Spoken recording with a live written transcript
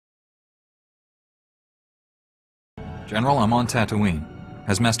General, I'm on Tatooine.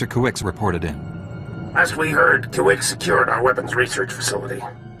 Has Master Kuix reported in? Last we heard, Kuix secured our weapons research facility.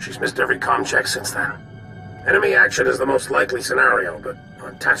 She's missed every comm check since then. Enemy action is the most likely scenario, but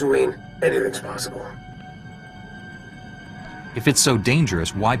on Tatooine, anything's possible. If it's so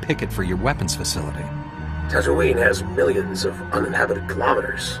dangerous, why pick it for your weapons facility? Tatooine has millions of uninhabited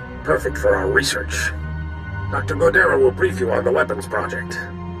kilometers. Perfect for our research. Dr. Godera will brief you on the weapons project.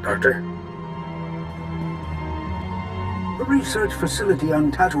 Doctor? The research facility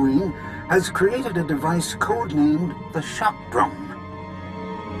on Tatooine has created a device codenamed the shock drum.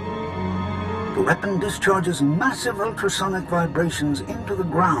 The weapon discharges massive ultrasonic vibrations into the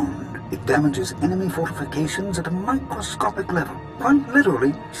ground. It damages enemy fortifications at a microscopic level, quite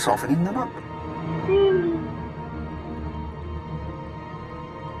literally softening them up.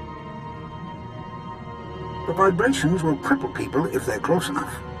 The vibrations will cripple people if they're close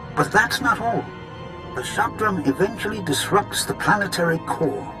enough. But that's not all. The shock drum eventually disrupts the planetary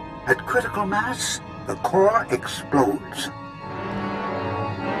core. At critical mass, the core explodes.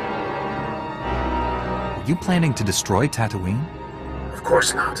 Are you planning to destroy Tatooine? Of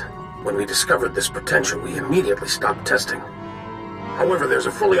course not. When we discovered this potential, we immediately stopped testing. However, there's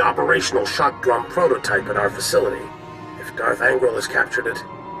a fully operational shock drum prototype at our facility. If Darth Angral has captured it,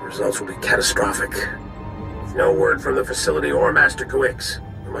 the results will be catastrophic. With no word from the facility or Master Kuix,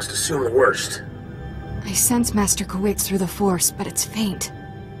 we must assume the worst. I sense Master Kuix through the Force, but it's faint.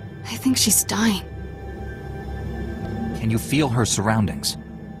 I think she's dying. Can you feel her surroundings?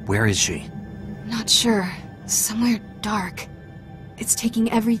 Where is she? Not sure. Somewhere dark. It's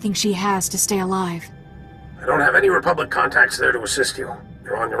taking everything she has to stay alive. I don't have any Republic contacts there to assist you.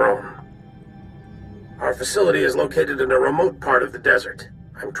 You're on your own. Our facility is located in a remote part of the desert.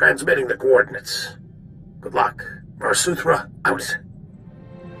 I'm transmitting the coordinates. Good luck. SWTOR out.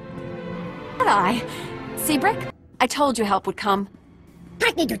 Jedi. Seabrick, I told you help would come.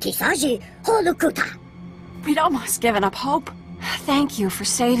 We'd almost given up hope. Thank you for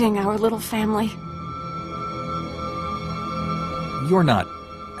saving our little family. You're not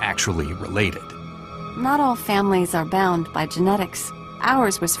actually related. Not all families are bound by genetics.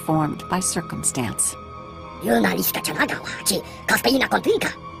 Ours was formed by circumstance.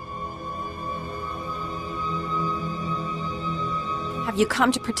 Have you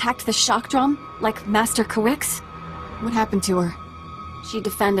come to protect the shock drum, like Master Kuix? What happened to her? She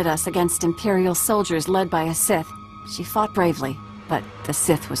defended us against Imperial soldiers led by a Sith. She fought bravely, but the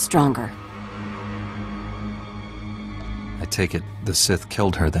Sith was stronger. I take it the Sith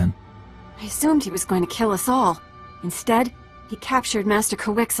killed her then? I assumed he was going to kill us all. Instead, he captured Master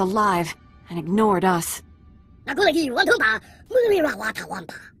Kuix alive and ignored us.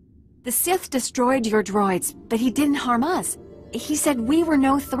 The Sith destroyed your droids, but he didn't harm us. He said we were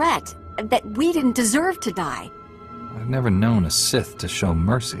no threat, that we didn't deserve to die. I've never known a Sith to show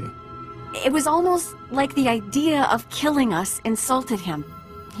mercy. It was almost like the idea of killing us insulted him.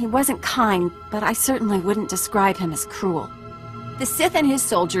 He wasn't kind, but I certainly wouldn't describe him as cruel. The Sith and his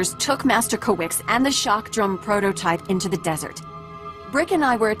soldiers took Master Kuix and the shock drum prototype into the desert. Brick and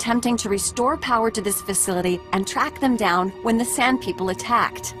I were attempting to restore power to this facility and track them down when the Sand People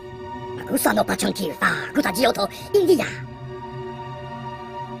attacked.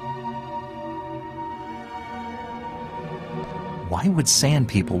 Why would Sand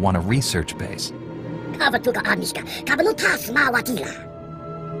People want a research base?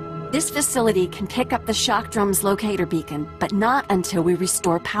 This facility can pick up the shock drum's locator beacon, but not until we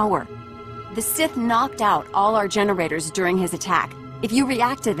restore power. The Sith knocked out all our generators during his attack. If you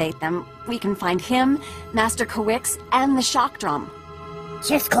reactivate them, we can find him, Master Kuix, and the shock drum.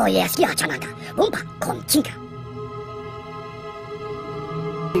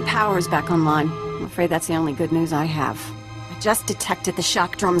 The power's back online. I'm afraid that's the only good news I have. I just detected the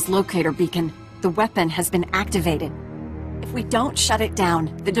shock drum's locator beacon. The weapon has been activated. If we don't shut it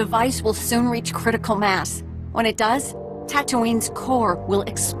down, the device will soon reach critical mass. When it does, Tatooine's core will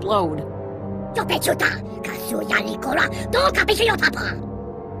explode.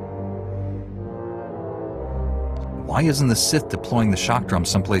 Why isn't the Sith deploying the shock drum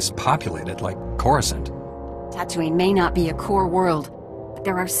someplace populated, like Coruscant? Tatooine may not be a core world, but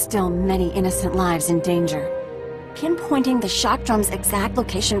there are still many innocent lives in danger. Pinpointing the shock drum's exact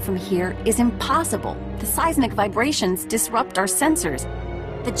location from here is impossible. The seismic vibrations disrupt our sensors.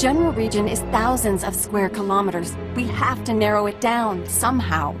 The general region is thousands of square kilometers. We have to narrow it down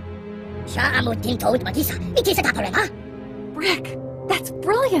somehow. Brick, that's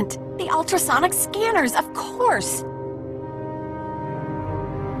brilliant! The ultrasonic scanners, of course!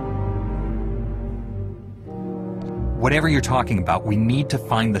 Whatever you're talking about, we need to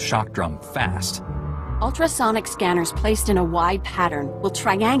find the shock drum fast. Ultrasonic scanners placed in a wide pattern will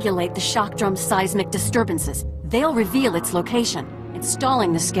triangulate the shock drum's seismic disturbances. They'll reveal its location.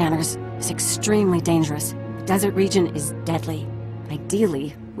 Installing the scanners is extremely dangerous. The desert region is deadly.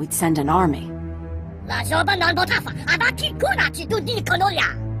 Ideally, we'd send an army.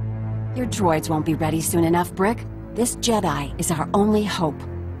 Your droids won't be ready soon enough, Brick. This Jedi is our only hope.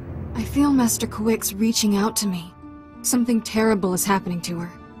 I feel Master Quick's reaching out to me. Something terrible is happening to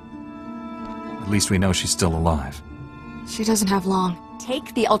her. At least we know she's still alive. She doesn't have long.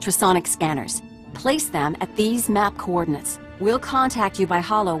 Take the ultrasonic scanners. Place them at these map coordinates. We'll contact you by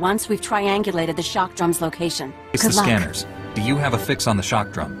holo once we've triangulated the shock drum's location. It's the scanners. Do you have a fix on the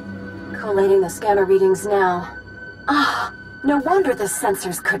shock drum? Collating the scanner readings now. Ah, no wonder the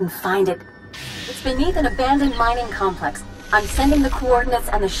sensors couldn't find it. It's beneath an abandoned mining complex. I'm sending the coordinates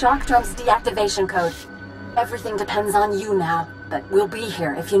and the shock drum's deactivation code. Everything depends on you now, but we'll be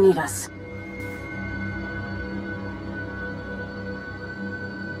here if you need us.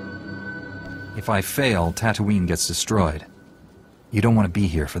 If I fail, Tatooine gets destroyed. You don't want to be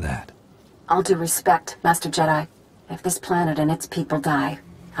here for that. All due respect, Master Jedi. If this planet and its people die,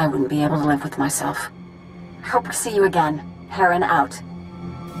 I wouldn't be able to live with myself. Hope to see you again. Heron out.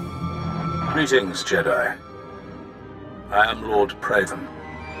 Greetings, Jedi. I am Lord Praven.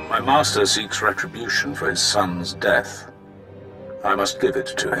 My master seeks retribution for his son's death. I must give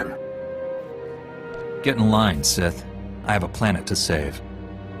it to him. Get in line, Sith. I have a planet to save.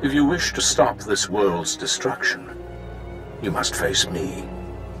 If you wish to stop this world's destruction, you must face me.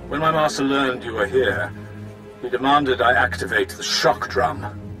 When my master learned you were here, he demanded I activate the shock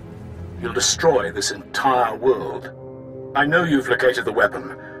drum. You'll destroy this entire world. I know you've located the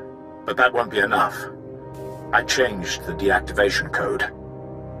weapon, but that won't be enough. I changed the deactivation code.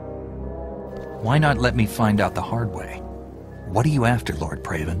 Why not let me find out the hard way? What are you after, Lord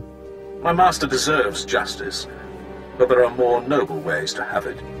Praven? My master deserves justice, but there are more noble ways to have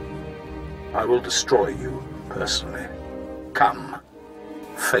it. I will destroy you, personally. Come,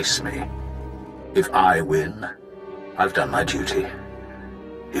 face me. If I win, I've done my duty.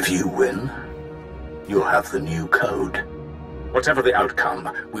 If you win, you'll have the new code. Whatever the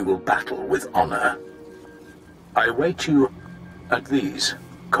outcome, we will battle with honor. I await you at these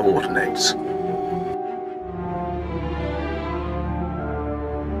coordinates.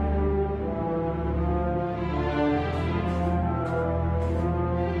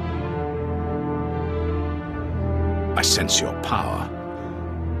 I sense your power.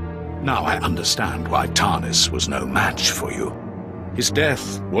 Now I understand why Tarnis was no match for you. His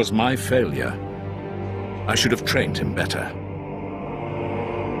death was my failure. I should have trained him better.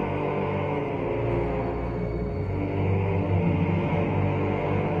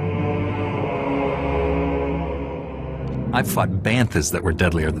 I've fought banthas that were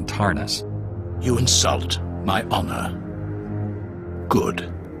deadlier than Tarnis. You insult my honor.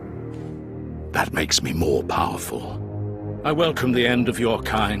 Good. That makes me more powerful. I welcome the end of your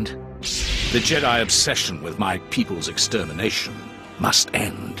kind. The Jedi obsession with my people's extermination must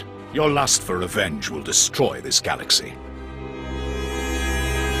end. Your lust for revenge will destroy this galaxy.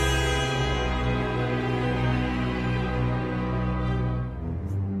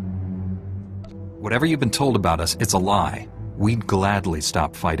 Whatever you've been told about us, it's a lie. We'd gladly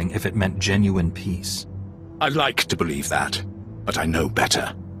stop fighting if it meant genuine peace. I'd like to believe that, but I know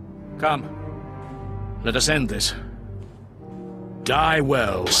better. Come, let us end this. Die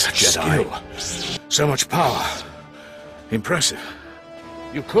well, Such Jedi. skill. So much power. Impressive.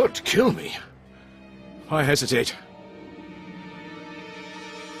 You could kill me. Why hesitate?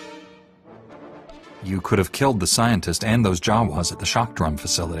 You could have killed the scientist and those Jawas at the shock drum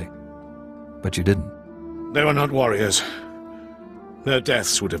facility. But you didn't. They were not warriors. Their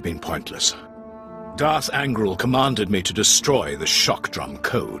deaths would have been pointless. Darth Angral commanded me to destroy the shock drum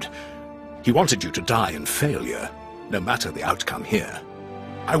code. He wanted you to die in failure, no matter the outcome here.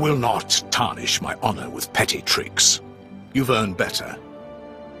 I will not tarnish my honor with petty tricks. You've earned better.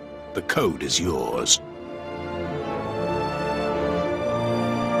 The code is yours.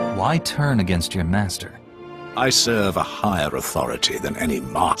 Why turn against your master? I serve a higher authority than any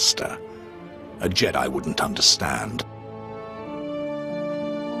master. A Jedi wouldn't understand.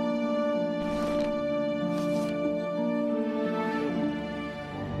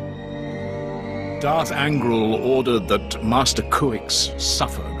 Darth Angral ordered that Master Kuix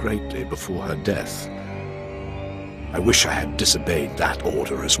suffer greatly before her death. I wish I had disobeyed that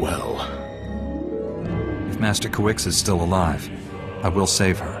order as well. If Master Kuix is still alive, I will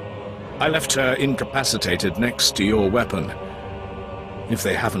save her. I left her incapacitated next to your weapon. If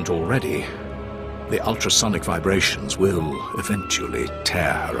they haven't already, the ultrasonic vibrations will eventually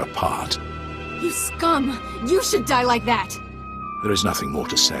tear her apart. You scum! You should die like that! There is nothing more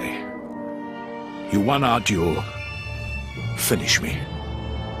to say. You won our duel. Finish me.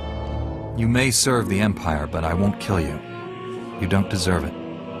 You may serve the Empire, but I won't kill you. You don't deserve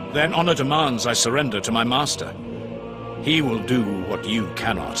it. Then honor demands I surrender to my master. He will do what you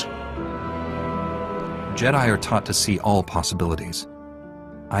cannot. Jedi are taught to see all possibilities.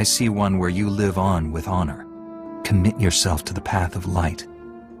 I see one where you live on with honor. Commit yourself to the path of light.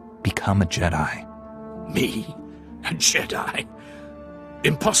 Become a Jedi. Me? A Jedi?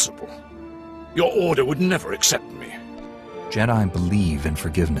 Impossible. Your order would never accept me. Jedi believe in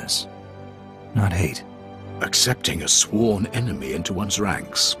forgiveness, not hate. Accepting a sworn enemy into one's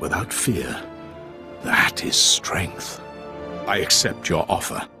ranks without fear, that is strength. I accept your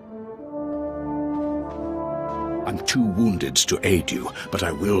offer. I'm too wounded to aid you, but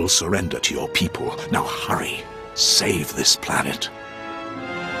I will surrender to your people. Now hurry. Save this planet.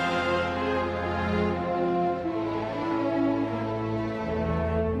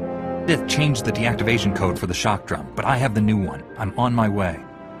 Sith changed the deactivation code for the shock drum, but I have the new one. I'm on my way.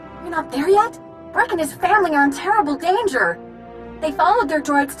 You're not there yet? Brick and his family are in terrible danger. They followed their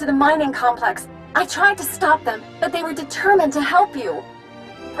droids to the mining complex. I tried to stop them, but they were determined to help you.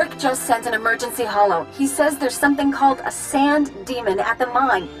 Brick just sent an emergency holo. He says there's something called a sand demon at the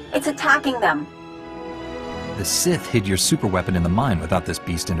mine. It's attacking them. The Sith hid your superweapon in the mine without this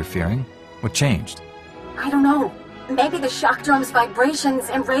beast interfering. What changed? I don't know. Maybe the shock drum's vibrations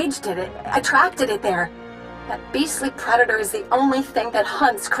enraged it, attracted it there. That beastly predator is the only thing that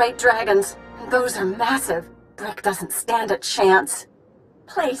hunts great dragons. And those are massive. Brick doesn't stand a chance.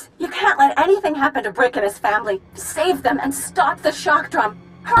 Please, you can't let anything happen to Brick and his family. Save them and stop the shock drum.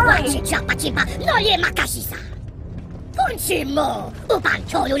 Hurry!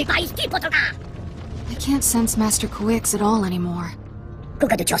 I can't sense Master Kuix at all anymore.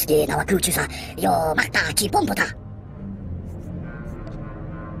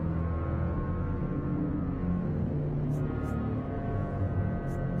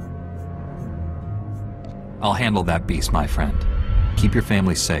 I'll handle that beast, my friend. Keep your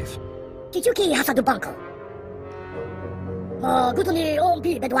family safe.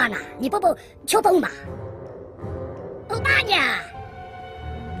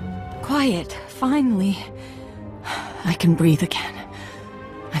 Quiet, finally. I can breathe again.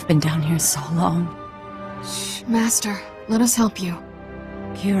 I've been down here so long. Shh, Master, let us help you.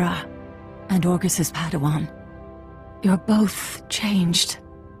 Kira and Orgus's Padawan. You're both changed.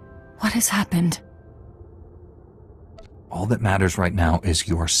 What has happened? All that matters right now is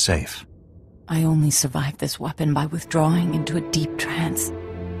you're safe. I only survived this weapon by withdrawing into a deep trance.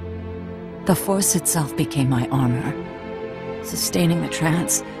 The Force itself became my armor. Sustaining the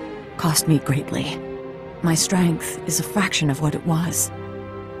trance cost me greatly. My strength is a fraction of what it was.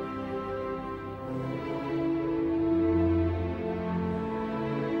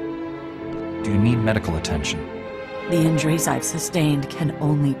 Do you need medical attention? The injuries I've sustained can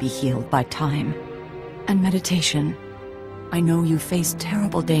only be healed by time. And meditation. I know you faced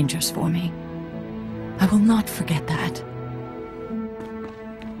terrible dangers for me. I will not forget that.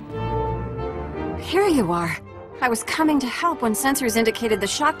 Here you are. I was coming to help when sensors indicated the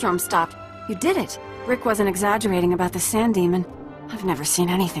shock drum stopped. You did it. Rick wasn't exaggerating about the sand demon. I've never seen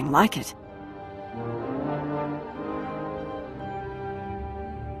anything like it.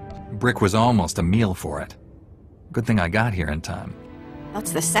 Brick was almost a meal for it. Good thing I got here in time.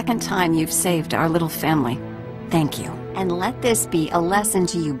 That's the second time you've saved our little family. Thank you. And let this be a lesson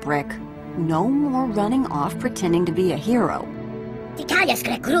to you, Brick. No more running off pretending to be a hero.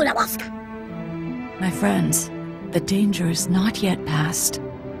 My friends, the danger is not yet past.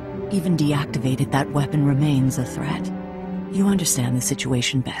 Even deactivated, that weapon remains a threat. You understand the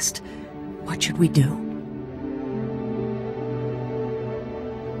situation best. What should we do?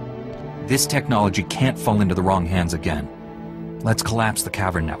 This technology can't fall into the wrong hands again. Let's collapse the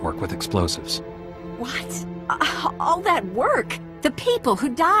cavern network with explosives. What? All that work? The people who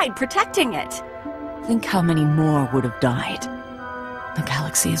died protecting it? Think how many more would have died. The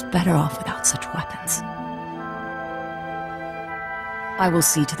galaxy is better off without such weapons. I will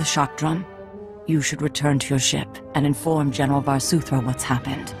see to the shock drum. You should return to your ship and inform General Varsuthra what's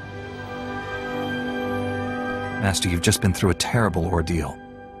happened. Master, you've just been through a terrible ordeal.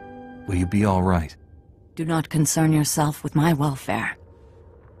 Will you be all right? Do not concern yourself with my welfare.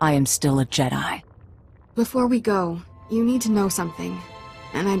 I am still a Jedi. Before we go, you need to know something,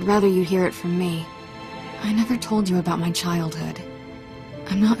 and I'd rather you hear it from me. I never told you about my childhood.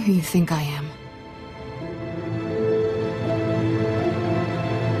 I'm not who you think I am.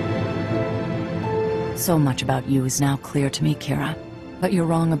 So much about you is now clear to me, Kira. But you're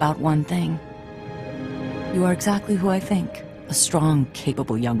wrong about one thing. You are exactly who I think. A strong,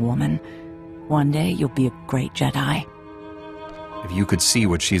 capable young woman. One day, you'll be a great Jedi. If you could see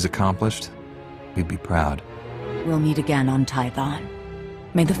what she's accomplished, we'd be proud. We'll meet again on Tython.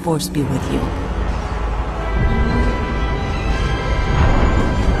 May the Force be with you.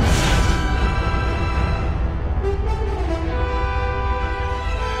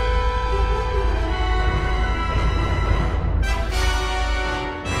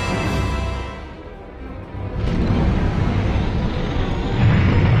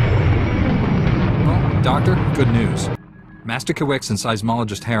 Doctor, good news. Master Kawix and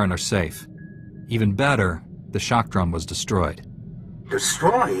Seismologist Heron are safe. Even better, the shock drum was destroyed.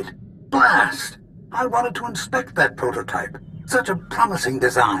 Destroyed? Blast! I wanted to inspect that prototype. Such a promising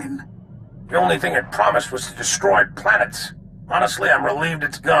design. The only thing it promised was to destroy planets. Honestly, I'm relieved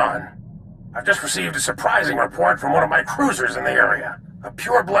it's gone. I've just received a surprising report from one of my cruisers in the area. A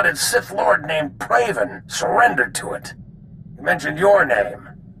pure-blooded Sith Lord named Praven surrendered to it. He mentioned your name.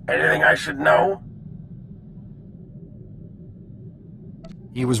 Anything I should know?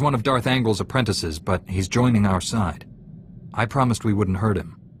 He was one of Darth Angrel's apprentices, but he's joining our side. I promised we wouldn't hurt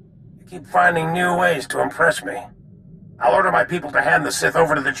him. You keep finding new ways to impress me. I'll order my people to hand the Sith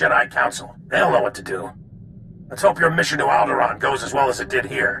over to the Jedi Council. They'll know what to do. Let's hope your mission to Alderaan goes as well as it did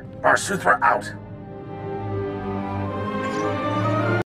here. SWTOR out.